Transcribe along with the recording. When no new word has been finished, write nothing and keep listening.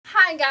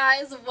Hi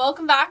guys,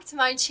 welcome back to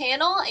my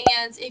channel,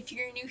 and if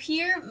you're new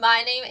here,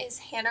 my name is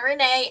Hannah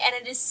Renee and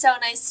it is so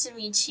nice to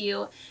meet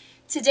you.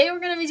 Today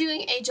we're going to be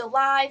doing a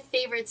July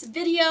favorites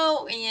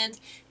video, and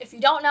if you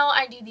don't know,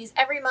 I do these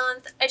every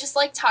month. I just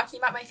like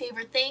talking about my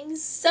favorite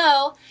things,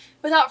 so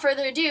without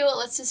further ado,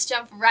 let's just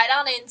jump right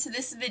on into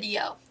this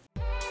video.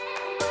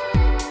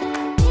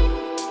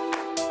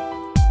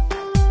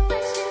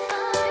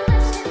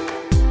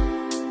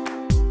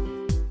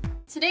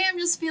 Today I'm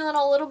just feeling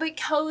a little bit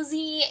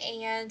cozy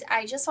and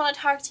I just want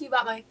to talk to you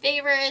about my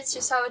favorites,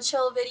 just have a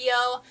chill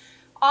video.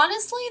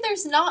 Honestly,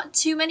 there's not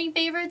too many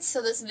favorites,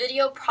 so this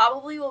video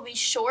probably will be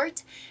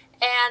short,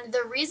 and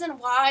the reason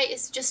why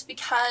is just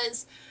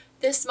because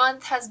this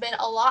month has been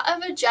a lot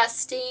of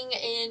adjusting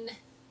in,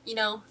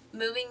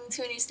 moving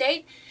to a new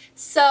state.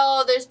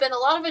 So there's been a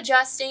lot of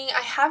adjusting.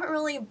 I haven't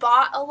really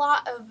bought a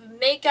lot of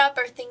makeup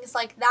or things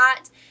like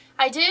that.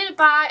 I did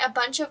buy a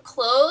bunch of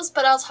clothes,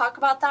 but I'll talk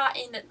about that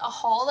in a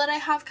haul that I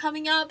have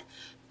coming up.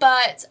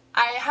 But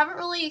I haven't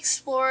really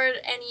explored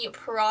any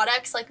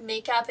products like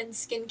makeup and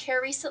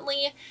skincare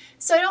recently,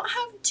 so I don't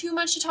have too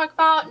much to talk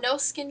about. No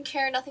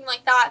skincare, nothing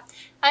like that.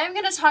 I am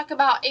going to talk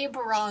about a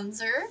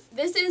bronzer.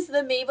 This is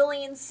the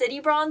Maybelline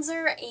City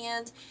Bronzer,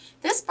 and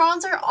this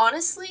bronzer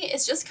honestly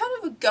is just kind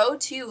of a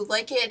go-to.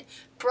 Like, it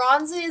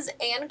bronzes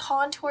and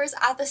contours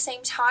at the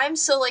same time,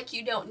 so like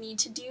you don't need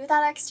to do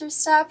that extra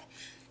step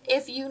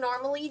if you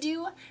normally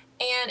do,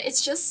 and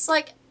it's just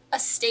like a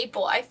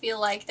staple. I feel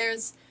like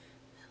there's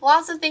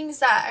lots of things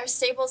that are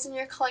staples in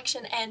your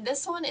collection, and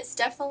this one is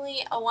definitely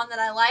a one that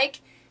I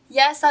like.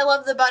 Yes, I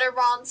love the Butter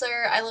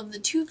Bronzer, I love the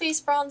Too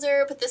Faced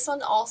Bronzer, but this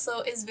one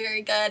also is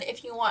very good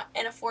if you want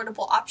an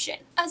affordable option.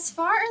 As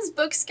far as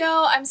books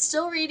go, I'm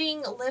still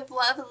reading Live,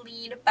 Love,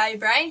 Lead by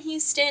Brian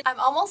Houston. I'm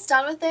almost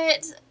done with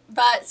it,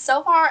 but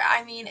so far,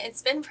 I mean,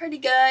 it's been pretty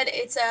good.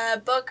 It's a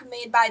book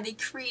made by the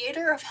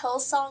creator of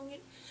Hillsong,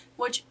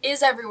 which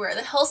is everywhere.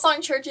 The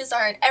Hillsong churches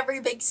are in every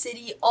big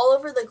city all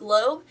over the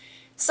globe.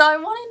 So I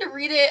wanted to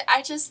read it.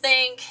 I just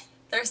think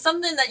there's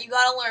something that you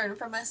gotta learn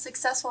from a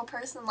successful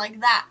person like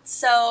that.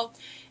 So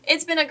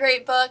it's been a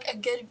great book, a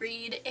good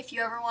read if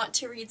you ever want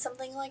to read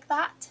something like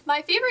that.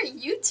 My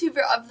favorite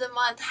YouTuber of the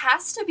month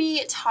has to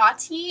be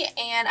Tati,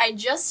 and I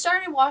just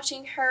started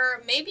watching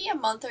her maybe a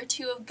month or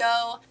two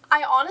ago.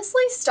 I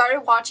honestly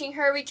started watching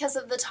her because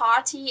of the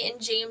Tati and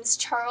James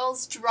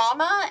Charles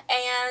drama,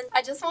 and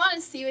I just wanted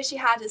to see what she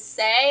had to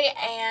say,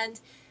 and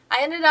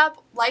I ended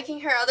up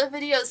liking her other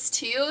videos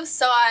too,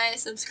 so I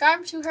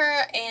subscribed to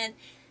her, and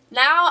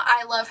now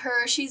I love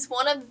her. She's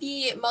one of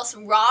the most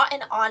raw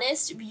and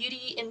honest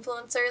beauty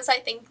influencers I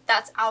think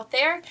that's out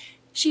there.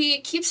 She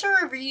keeps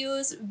her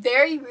reviews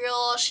very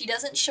real. She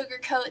doesn't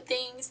sugarcoat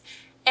things,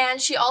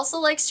 and she also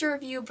likes to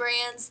review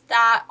brands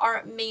that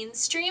aren't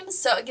mainstream,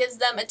 so it gives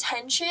them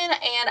attention,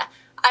 and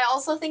I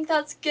also think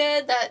that's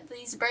good that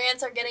these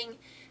brands are getting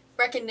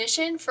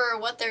recognition for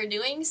what they're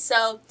doing.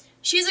 So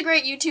she's a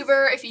great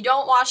YouTuber. If you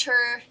don't watch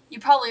her, you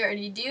probably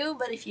already do,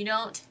 but if you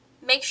don't,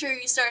 make sure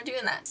you start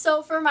doing that.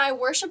 So for my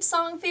worship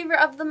song favorite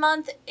of the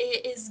month,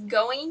 it is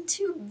going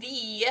to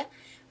be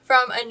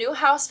from a new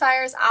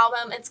Housefires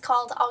album. It's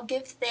called I'll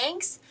Give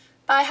Thanks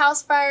by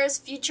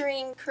Housefires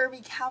featuring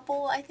Kirby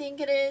Capel, I think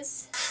it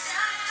is.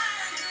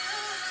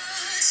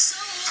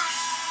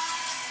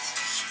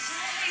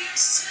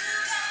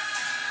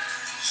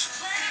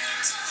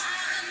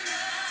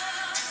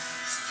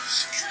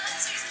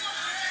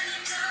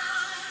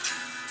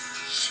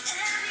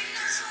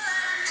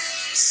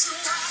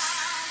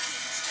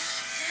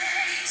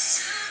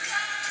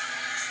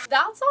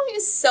 That song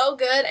is so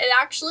good. It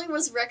actually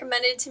was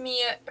recommended to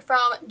me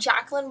from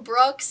Jacqueline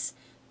Brooks'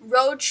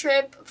 road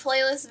trip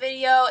playlist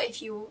video.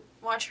 If you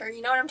watch her,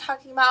 you know what I'm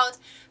talking about.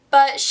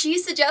 But she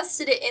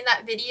suggested it in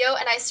that video,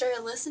 and I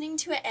started listening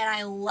to it, and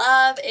I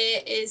love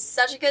it. It is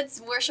such a good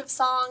worship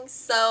song,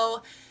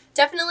 so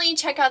definitely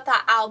check out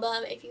that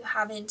album if you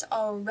haven't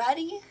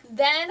already.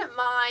 Then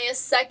my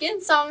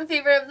second song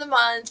favorite of the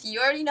month, you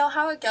already know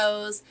how it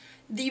goes.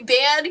 The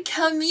band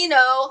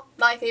Camino,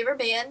 my favorite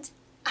band,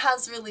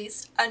 has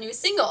released a new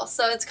single.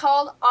 So it's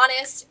called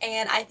Honest,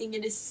 and I think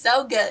it is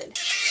so good.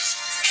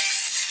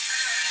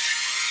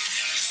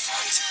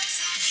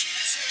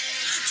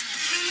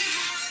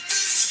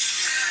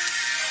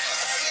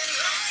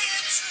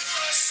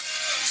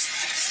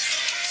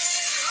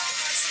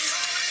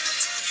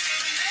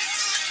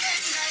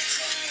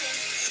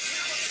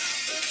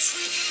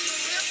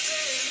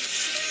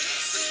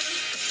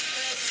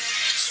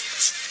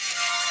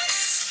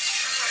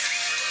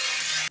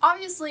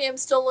 Obviously, I'm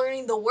still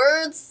learning the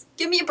words.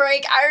 Give me a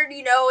break. I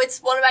already know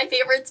it's one of my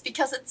favorites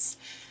because it's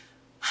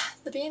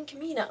the band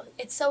Camino.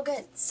 It's so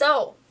good.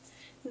 So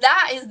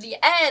that is the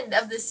end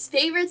of this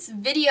favorites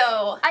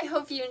video. I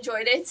hope you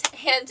enjoyed it,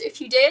 and if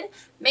you did,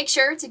 make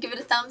sure to give it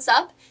a thumbs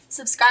up,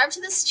 subscribe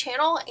to this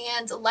channel,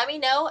 and let me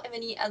know of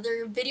any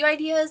other video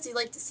ideas you'd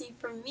like to see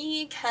from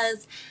me,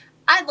 because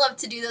I'd love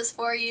to do this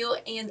for you,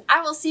 and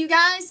I will see you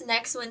guys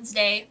next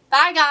Wednesday.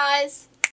 Bye guys!